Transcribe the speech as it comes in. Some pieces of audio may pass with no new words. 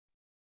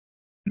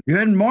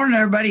Good morning,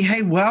 everybody.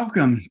 Hey,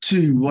 welcome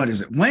to what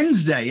is it?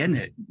 Wednesday, isn't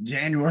it?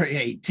 January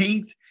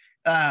 18th.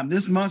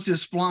 This month's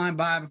just flying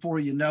by before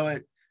you know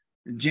it.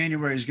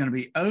 January is going to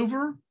be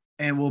over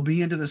and we'll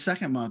be into the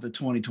second month of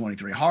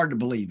 2023. Hard to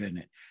believe, isn't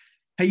it?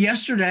 Hey,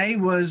 yesterday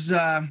was,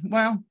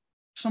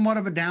 somewhat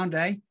of a down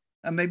day,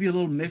 maybe a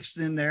little mixed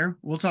in there.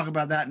 We'll talk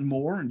about that and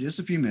more in just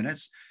a few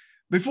minutes.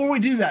 Before we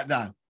do that,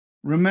 though,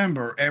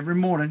 remember every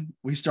morning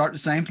we start the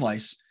same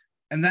place.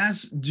 And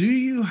that's, do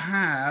you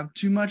have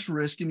too much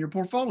risk in your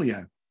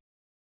portfolio?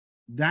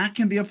 That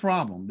can be a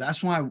problem.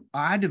 That's why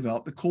I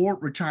developed the core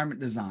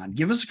retirement design.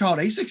 Give us a call at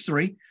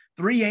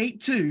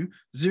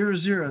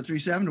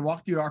 863-382-0037 to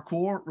walk through our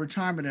core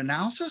retirement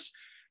analysis,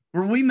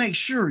 where we make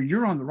sure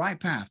you're on the right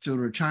path to the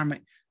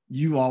retirement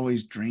you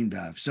always dreamed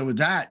of. So with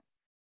that,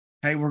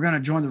 hey, we're going to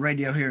join the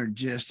radio here in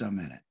just a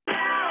minute.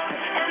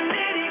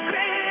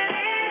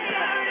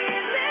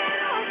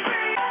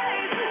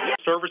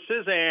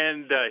 Services,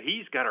 and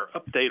he's got our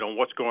update on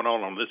what's going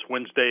on this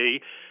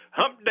Wednesday,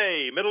 hump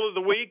day, middle of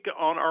the week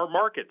on our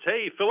markets.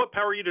 Hey, Phillip,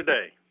 how are you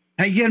today?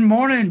 Hey, good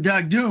morning,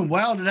 Doug. Doing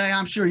well today.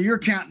 I'm sure you're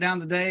counting down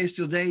the days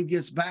till Dave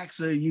gets back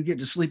so you get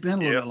to sleep in a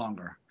little bit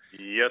longer.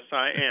 Yes,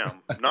 I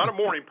am. Not a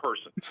morning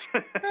person.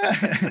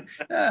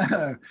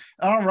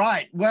 All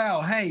right.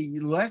 Well, hey,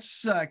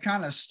 let's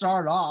kind of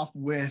start off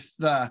with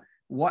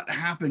what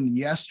happened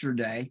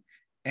yesterday.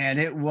 And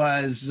it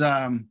was,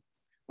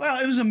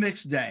 it was a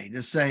mixed day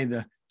to say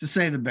the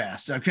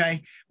best.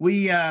 Okay.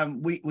 We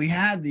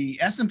had the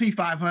S&P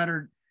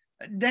 500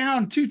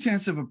 down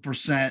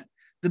 0.2%.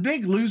 The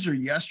big loser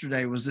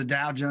yesterday was the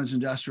Dow Jones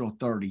Industrial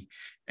 30,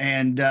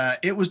 and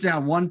it was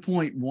down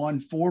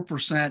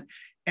 1.14%.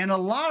 And a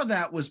lot of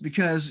that was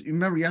because,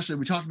 remember yesterday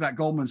we talked about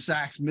Goldman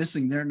Sachs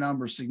missing their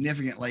numbers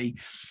significantly.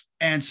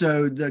 And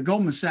so the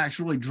Goldman Sachs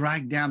really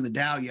dragged down the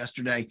Dow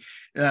yesterday.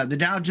 The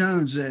Dow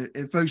Jones,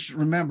 if folks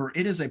remember,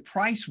 it is a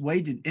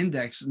price-weighted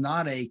index,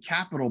 not a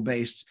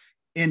capital-based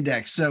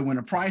index. So when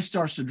a price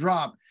starts to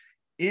drop,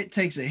 it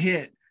takes a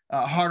hit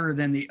harder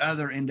than the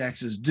other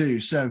indexes do.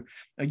 So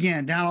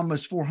again, down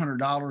almost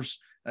 $400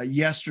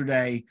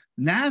 yesterday.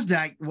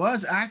 NASDAQ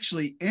was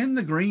actually in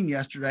the green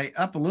yesterday,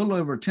 up a little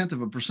over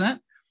 0.1%.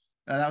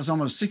 That was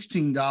almost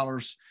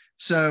 $16.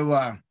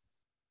 So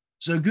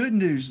good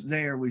news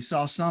there. We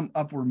saw some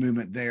upward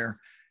movement there.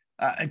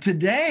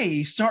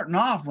 Today, starting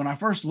off, when I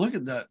first look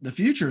at the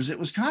futures, it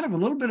was kind of a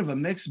little bit of a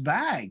mixed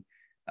bag.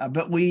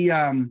 But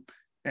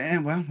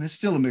it's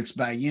still a mixed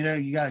bag. You know,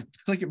 you got to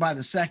click it by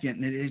the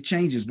second, and it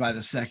changes by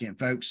the second,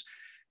 folks.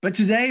 But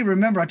today,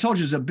 remember, I told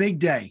you it's a big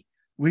day.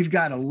 We've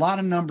got a lot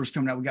of numbers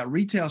coming out. We got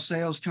retail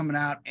sales coming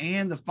out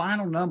and the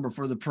final number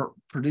for the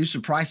producer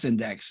price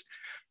index.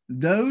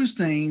 Those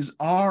things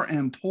are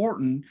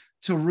important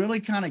to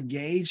really kind of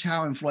gauge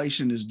how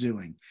inflation is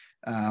doing.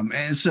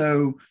 And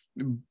so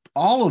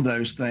all of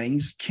those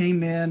things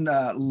came in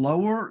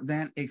lower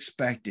than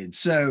expected.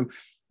 So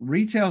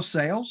retail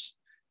sales,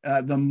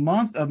 the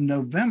month of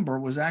November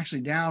was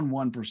actually down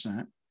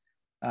 1%.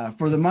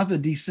 For the month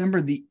of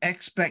December, the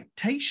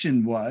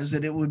expectation was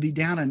that it would be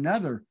down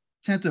another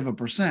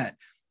 0.1%.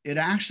 It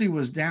actually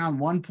was down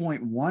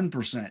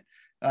 1.1%.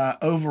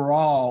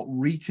 Overall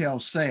retail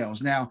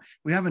sales. Now,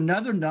 we have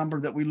another number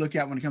that we look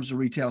at when it comes to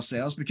retail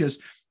sales, because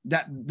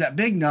that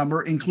big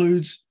number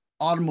includes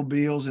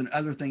automobiles and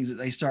other things that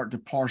they start to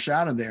parse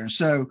out of there.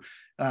 So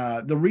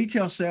the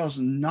retail sales,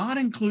 not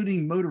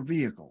including motor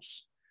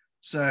vehicles.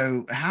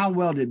 So how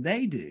well did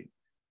they do?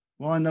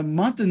 Well, in the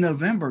month of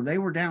November, they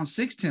were down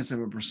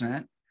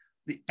 0.6%.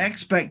 The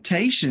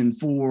expectation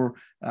for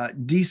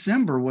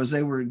December was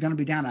they were going to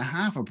be down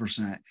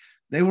 0.5%.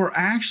 They were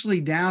actually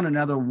down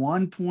another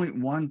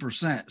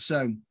 1.1%.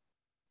 So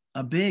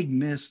a big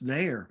miss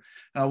there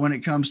when it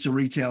comes to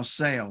retail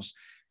sales.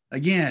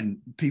 Again,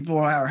 people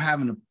are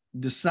having to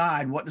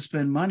decide what to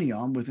spend money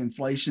on with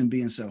inflation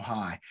being so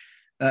high.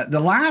 The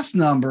last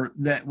number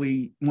that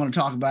we want to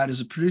talk about is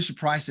a producer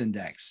price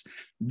index.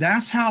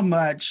 That's how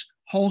much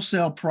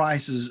wholesale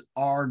prices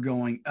are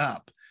going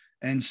up.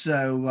 And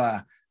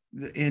so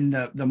in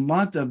the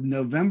month of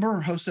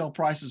November, wholesale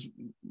producer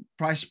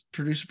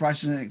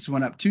price index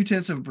went up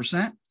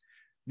 0.2%.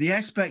 The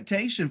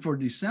expectation for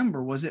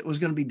December was it was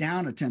going to be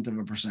down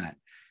 0.1%.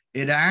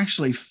 It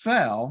actually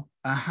fell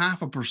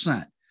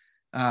 0.5%.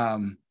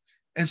 And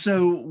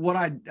so what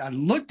I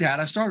looked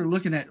at, I started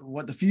looking at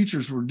what the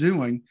futures were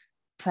doing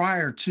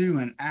prior to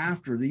and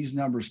after these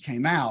numbers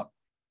came out.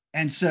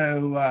 And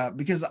so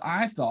because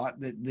I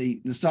thought that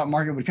the stock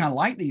market would kind of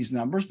like these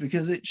numbers,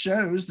 because it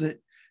shows that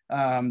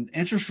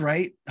interest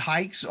rate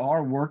hikes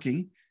are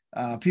working.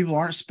 People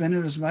aren't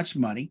spending as much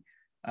money,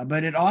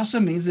 but it also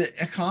means that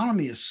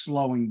economy is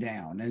slowing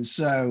down. And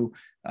so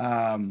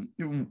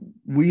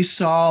we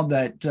saw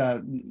that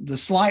the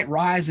slight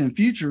rise in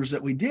futures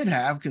that we did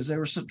have, because they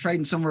were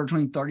trading somewhere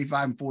between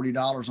 $35 and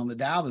 $40 on the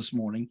Dow this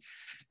morning,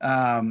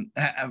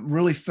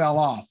 really fell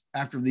off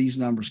after these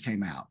numbers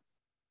came out.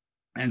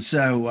 And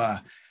so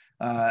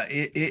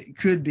it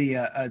could be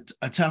a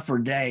tougher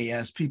day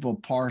as people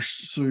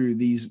parse through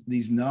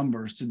these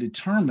numbers to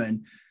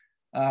determine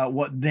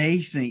what they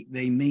think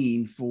they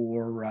mean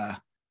for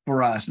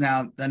us.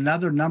 Now,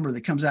 another number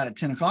that comes out at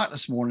 10 o'clock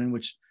this morning,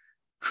 which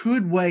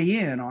could weigh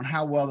in on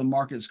how well the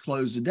markets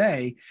close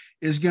today,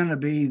 is going to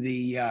be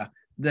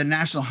the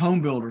National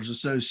Home Builders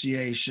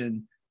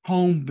Association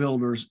Home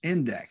Builders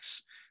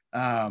Index.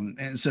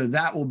 And so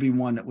that will be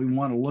one that we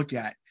want to look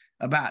at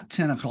about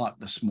 10 o'clock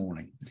this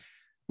morning.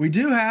 We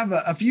do have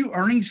a few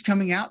earnings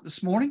coming out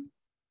this morning.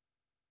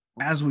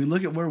 As we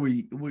look at where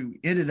we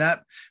ended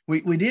up,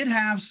 we did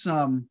have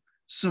some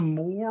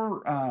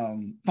more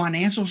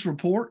financials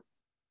report.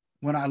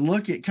 When I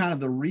look at kind of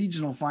the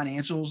regional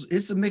financials,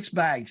 it's a mixed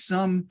bag.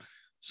 Some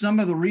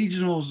of the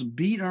regionals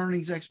beat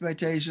earnings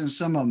expectations.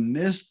 Some of them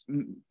missed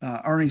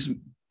earnings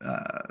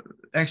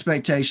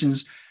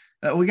expectations.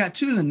 We got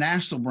two of the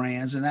national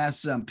brands, and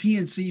that's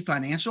PNC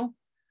Financial,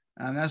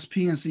 and that's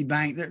PNC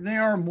Bank. They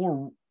are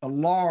a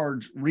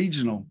large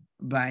regional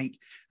bank.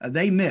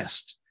 They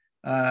missed.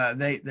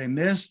 They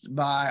missed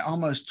by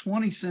almost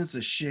 20 cents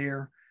a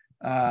share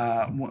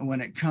when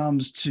it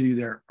comes to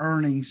their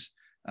earnings.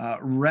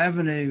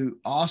 Revenue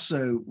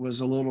also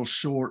was a little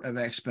short of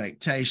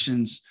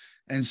expectations.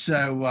 And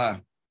so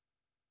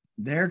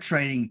they're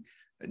trading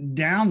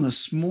down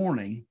this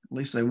morning. At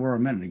least they were a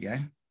minute ago.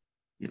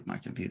 Get my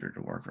computer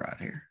to work right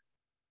here.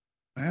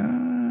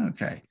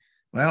 Okay.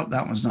 Well,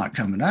 that one's not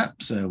coming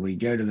up. So we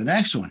go to the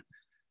next one.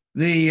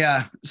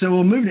 So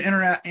we'll move to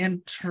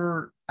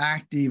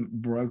Interactive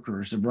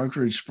Brokers, the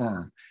brokerage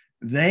firm.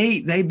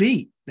 They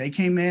beat. They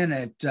came in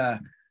at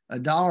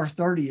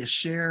 $1.30 a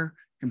share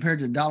compared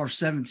to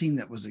 $1.17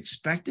 that was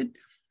expected.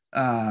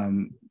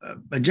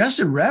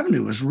 Adjusted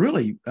revenue was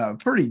really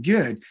pretty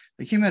good.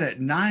 They came in at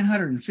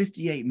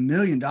 $958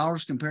 million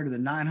compared to the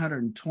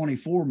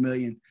 $924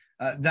 million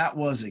that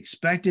was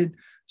expected.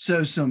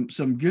 So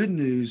some good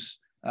news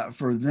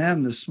for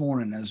them this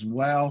morning as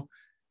well.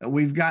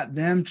 We've got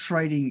them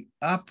trading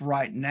up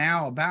right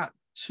now about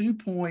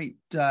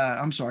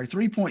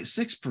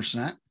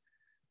 3.6%.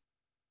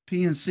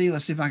 PNC,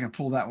 let's see if I can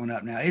pull that one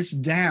up now. It's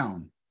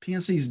down.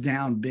 PNC's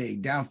down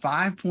big, down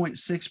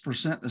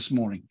 5.6% this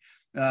morning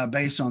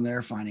based on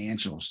their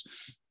financials.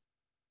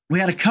 We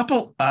had a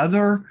couple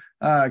other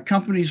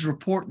companies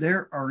report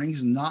their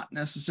earnings, not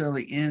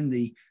necessarily in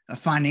the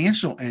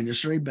financial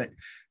industry, but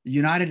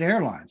United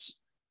Airlines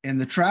in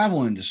the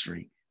travel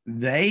industry.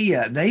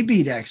 They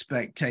beat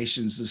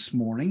expectations this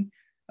morning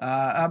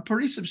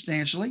pretty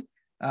substantially.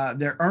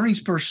 Their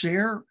earnings per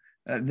share,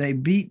 they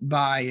beat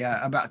by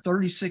about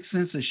 36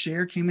 cents a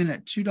share, came in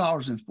at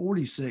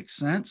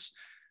 $2.46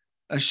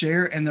 a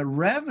share, and the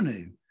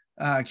revenue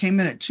came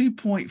in at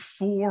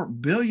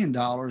 $2.4 billion.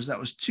 That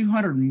was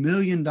 $200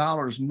 million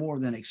more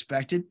than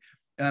expected.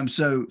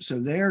 So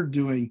they're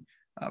doing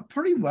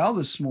pretty well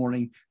this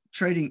morning,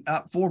 trading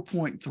up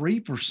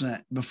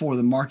 4.3% before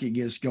the market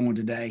gets going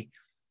today.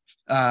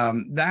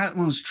 That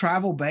one's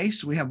travel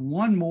based. We have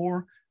one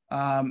more,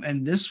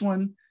 and this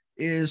one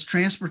is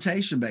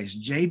transportation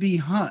based. JB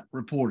Hunt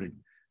reported,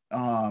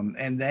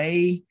 and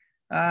they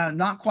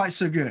not quite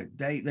so good.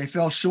 They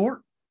fell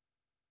short.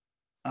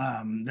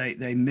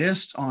 They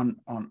missed on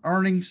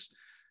earnings.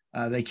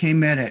 They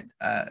came in at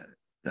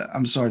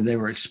they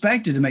were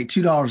expected to make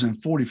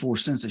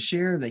 $2.44 a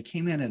share. They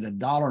came in at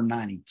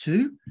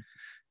 $1.92,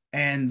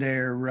 and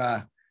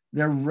their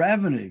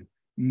revenue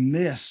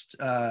missed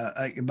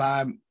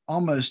by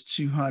almost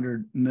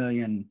 $200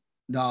 million.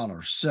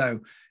 So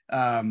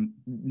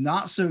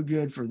not so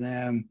good for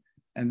them.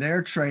 And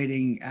they're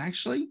trading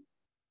actually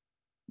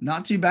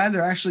not too bad.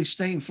 They're actually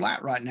staying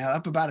flat right now,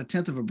 up about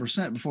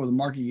 0.1% before the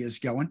market gets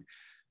going.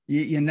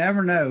 You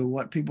never know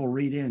what people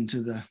read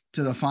into the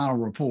final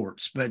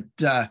reports. But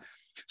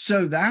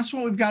so that's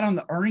what we've got on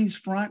the earnings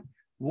front.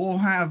 We'll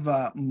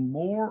have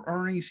more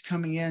earnings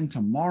coming in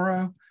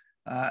tomorrow,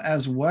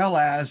 as well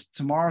as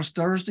tomorrow's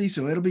Thursday.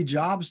 So it'll be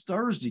Jobs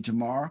Thursday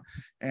tomorrow.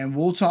 And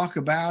we'll talk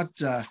about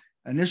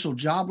initial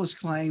jobless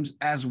claims,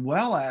 as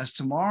well as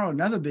tomorrow,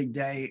 another big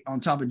day on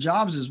top of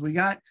jobs is we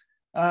got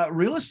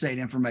real estate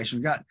information.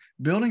 We've got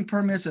building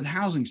permits and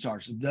housing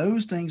starts.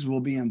 Those things will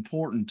be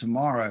important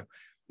tomorrow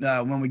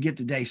when we get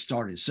the day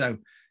started. So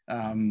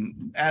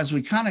as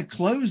we kind of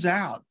close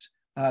out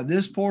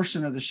this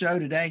portion of the show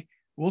today,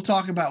 we'll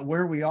talk about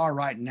where we are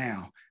right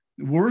now.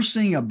 We're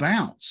seeing a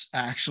bounce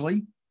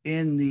actually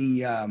in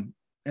the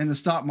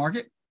stock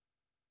market.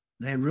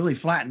 They had really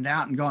flattened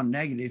out and gone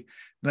negative,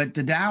 but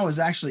the Dow is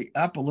actually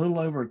up a little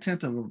over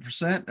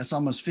 0.1%. That's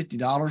almost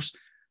 $50.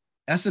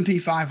 S&P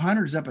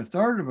 500 is up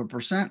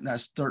 1/3%.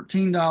 That's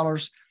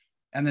 $13.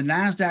 And the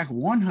NASDAQ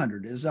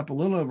 100 is up a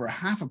little over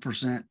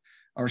 0.5%,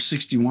 or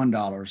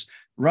 $61.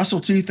 Russell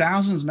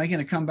 2000 is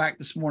making a comeback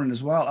this morning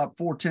as well, up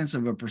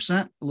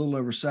 0.4%, a little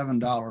over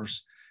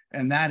 $7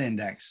 in that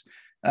index.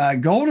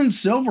 Gold and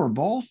silver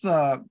both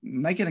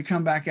making a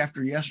comeback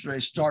after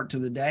yesterday's start to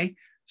the day.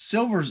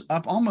 Silver's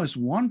up almost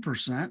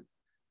 1%.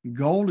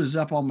 Gold is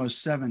up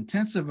almost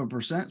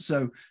 0.7%.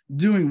 So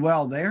doing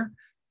well there.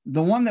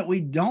 The one that we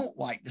don't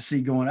like to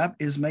see going up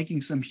is making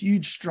some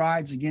huge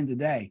strides again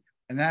today,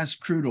 and that's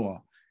crude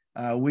oil.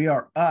 We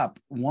are up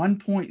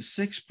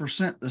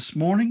 1.6% this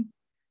morning.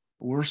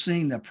 we're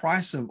seeing the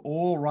price of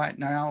oil right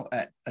now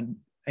at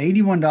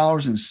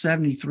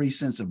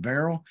 $81.73 a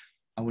barrel.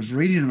 I was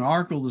reading an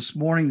article this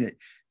morning that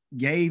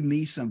gave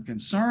me some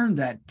concern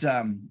that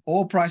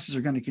oil prices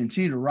are going to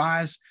continue to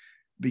rise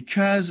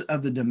because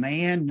of the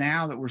demand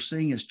now that we're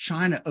seeing as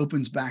China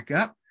opens back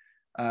up.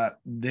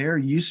 Their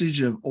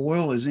usage of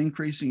oil is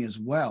increasing as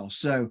well.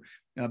 So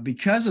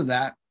because of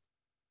that,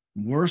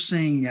 we're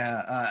seeing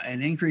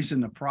an increase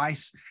in the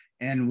price,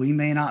 and we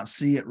may not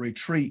see it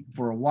retreat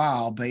for a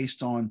while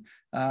based on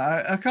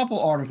a couple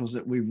articles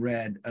that we've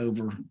read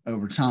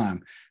over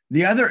time.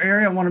 The other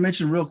area I want to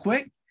mention real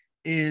quick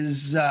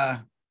is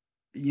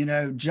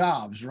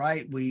jobs,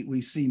 right?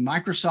 We see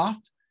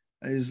Microsoft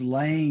is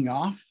laying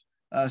off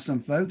some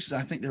folks.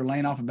 I think they're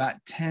laying off about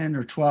 10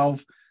 or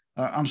 12,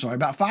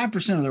 about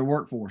 5% of their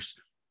workforce,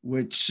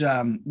 which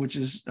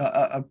is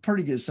a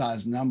pretty good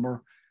size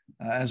number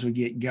as we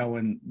get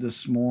going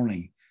this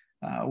morning.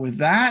 With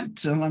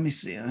that, let me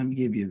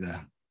give you the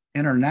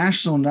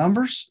international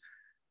numbers.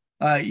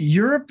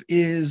 Europe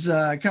is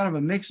kind of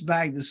a mixed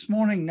bag this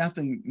morning,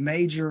 nothing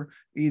major,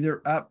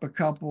 either up a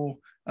couple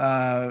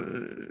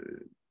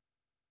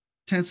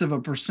tenths of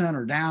a percent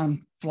or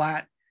down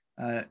flat.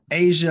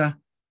 Asia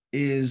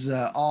is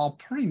all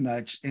pretty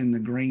much in the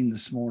green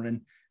this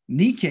morning.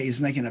 Nikkei is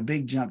making a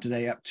big jump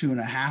today, up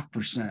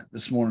 2.5%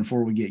 this morning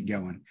before we get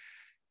going.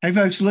 Hey,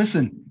 folks,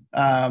 listen,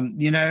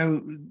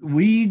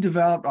 we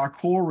developed our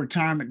core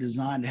retirement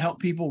design to help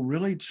people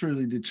really,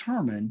 truly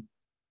determine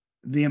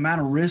the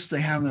amount of risk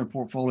they have in their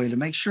portfolio to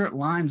make sure it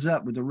lines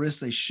up with the risk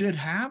they should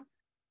have.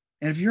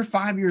 And if you're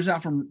 5 years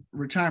out from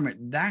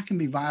retirement, that can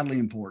be vitally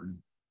important.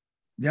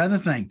 The other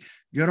thing,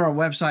 go to our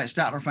website,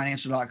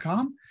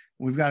 statlerfinancial.com.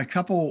 We've got a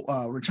couple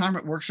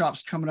retirement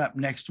workshops coming up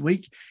next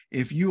week.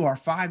 If you are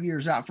 5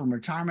 years out from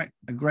retirement,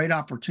 a great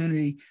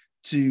opportunity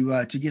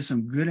to get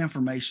some good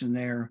information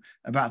there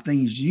about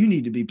things you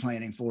need to be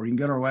planning for. You can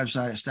go to our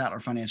website at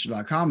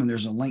statlerfinancial.com, and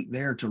there's a link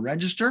there to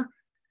register.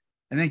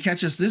 And then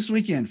catch us this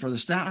weekend for the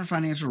Statler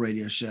Financial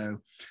Radio Show,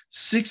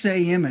 6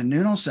 a.m. and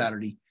noon on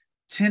Saturday,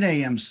 10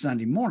 a.m.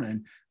 Sunday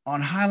morning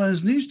on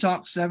Highlands News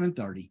Talk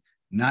 730,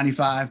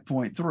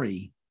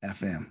 95.3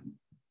 FM.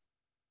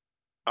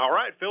 All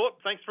right,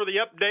 Phillip, thanks for the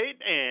update,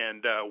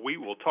 and we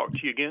will talk to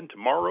you again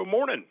tomorrow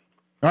morning.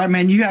 All right,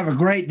 man, you have a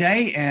great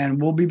day,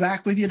 and we'll be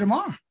back with you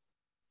tomorrow.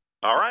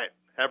 All right,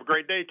 have a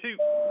great day, too.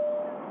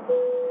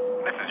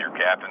 This is your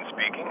captain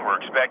speaking. We're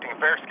expecting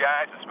fair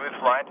skies, a smooth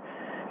flight,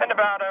 and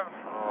about a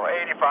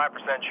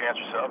 85% chance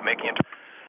or so of making it